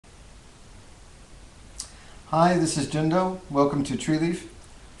Hi, this is Jindo. Welcome to Tree Leaf.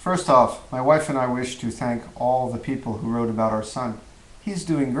 First off, my wife and I wish to thank all the people who wrote about our son. He's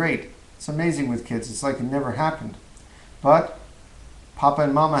doing great. It's amazing with kids. It's like it never happened. But Papa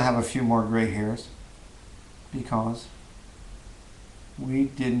and Mama have a few more gray hairs because we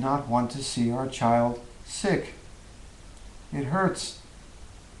did not want to see our child sick. It hurts.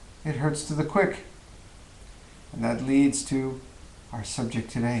 It hurts to the quick. And that leads to our subject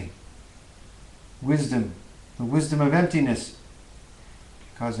today. Wisdom. The wisdom of emptiness.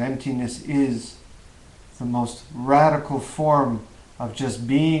 Because emptiness is the most radical form of just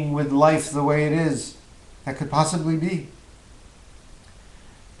being with life the way it is that could possibly be.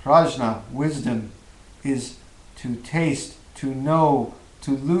 Prajna, wisdom, is to taste, to know,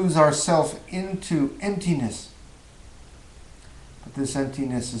 to lose ourselves into emptiness. But this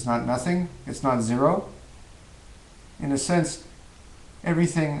emptiness is not nothing, it's not zero. In a sense,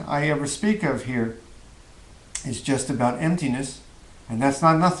 everything I ever speak of here is just about emptiness, and that's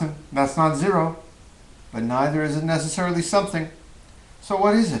not nothing, that's not zero, but neither is it necessarily something. So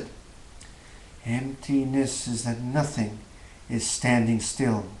what is it? Emptiness is that nothing is standing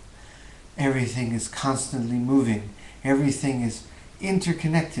still. Everything is constantly moving. Everything is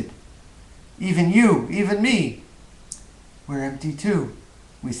interconnected. Even you, even me, we're empty too.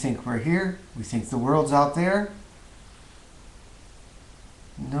 We think we're here, we think the world's out there.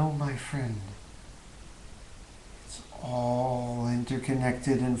 No, my friend. It's all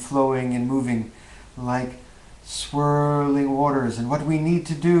interconnected and flowing and moving like swirling waters. And what we need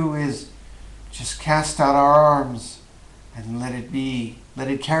to do is just cast out our arms and let it be. Let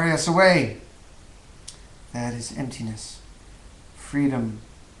it carry us away. That is emptiness. Freedom,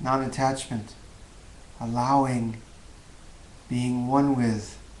 non-attachment, allowing, being one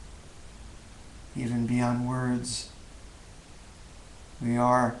with, even beyond words. We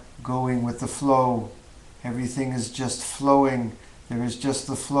are going with the flow. Everything is just flowing. There is just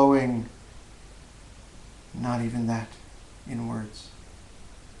the flowing. Not even that in words.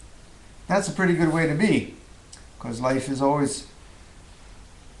 That's a pretty good way to be, because life is always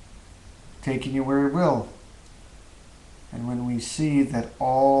taking you where it will. And when we see that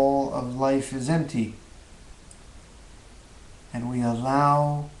all of life is empty, and we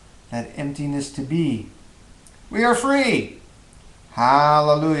allow that emptiness to be, we are free.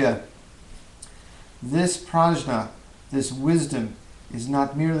 Hallelujah. This prajna, this wisdom, is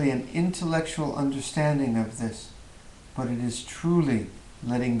not merely an intellectual understanding of this, but it is truly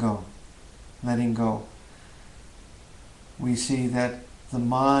letting go. Letting go. We see that the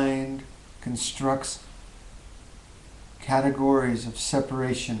mind constructs categories of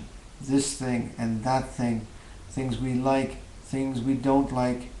separation, this thing and that thing, things we like, things we don't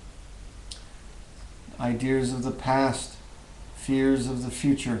like, ideas of the past, fears of the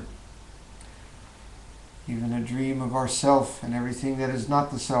future, even a dream of ourself and everything that is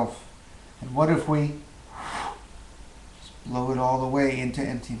not the self. And what if we just blow it all the way into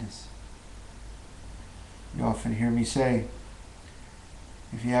emptiness? You often hear me say,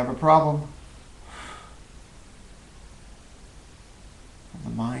 if you have a problem, the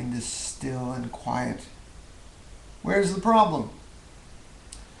mind is still and quiet, where's the problem?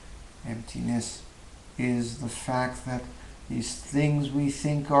 Emptiness is the fact that these things we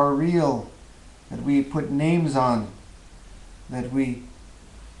think are real, that we put names on, that we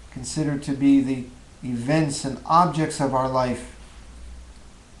consider to be the events and objects of our life,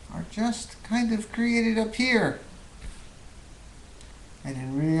 are just kind of created up here. And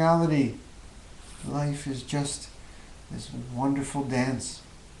in reality, life is just this wonderful dance.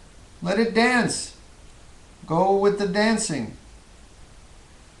 Let it dance. Go with the dancing.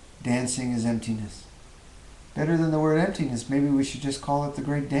 Dancing is emptiness. Better than the word emptiness, maybe we should just call it the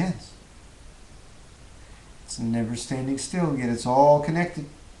great dance. It's never standing still, yet it's all connected.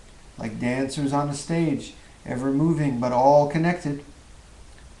 Like dancers on a stage, ever moving but all connected.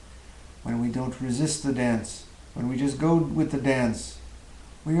 When we don't resist the dance, when we just go with the dance,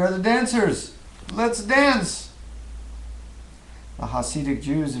 we are the dancers. Let's dance. The Hasidic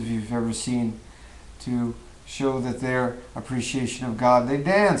Jews, if you've ever seen, to show that their appreciation of God, they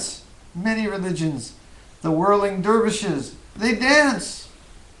dance. Many religions, the whirling dervishes, they dance.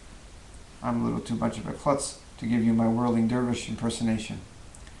 I'm a little too much of a klutz to give you my whirling dervish impersonation.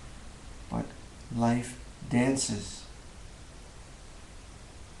 But life dances,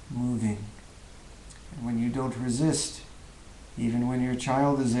 moving. And when you don't resist, even when your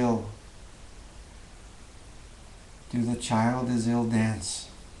child is ill, do the child is ill dance.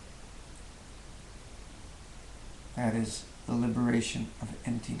 That is the liberation of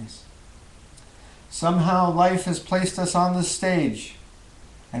emptiness. Somehow life has placed us on this stage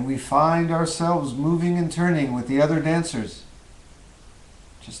and we find ourselves moving and turning with the other dancers,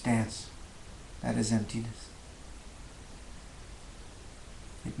 just dance. That is emptiness.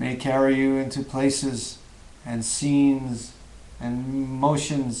 It may carry you into places and scenes and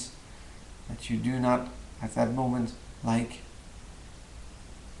motions that you do not at that moment like.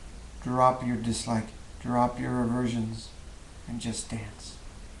 Drop your dislike, drop your aversions, and just dance.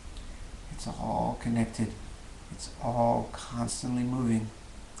 It's all connected. It's all constantly moving.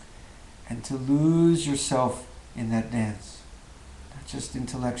 And to lose yourself in that dance, not just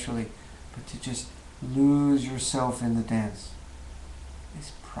intellectually, but to just lose yourself in the dance,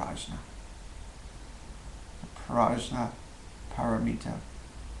 is prajna. The prajna paramita,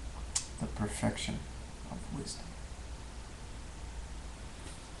 the perfection of wisdom.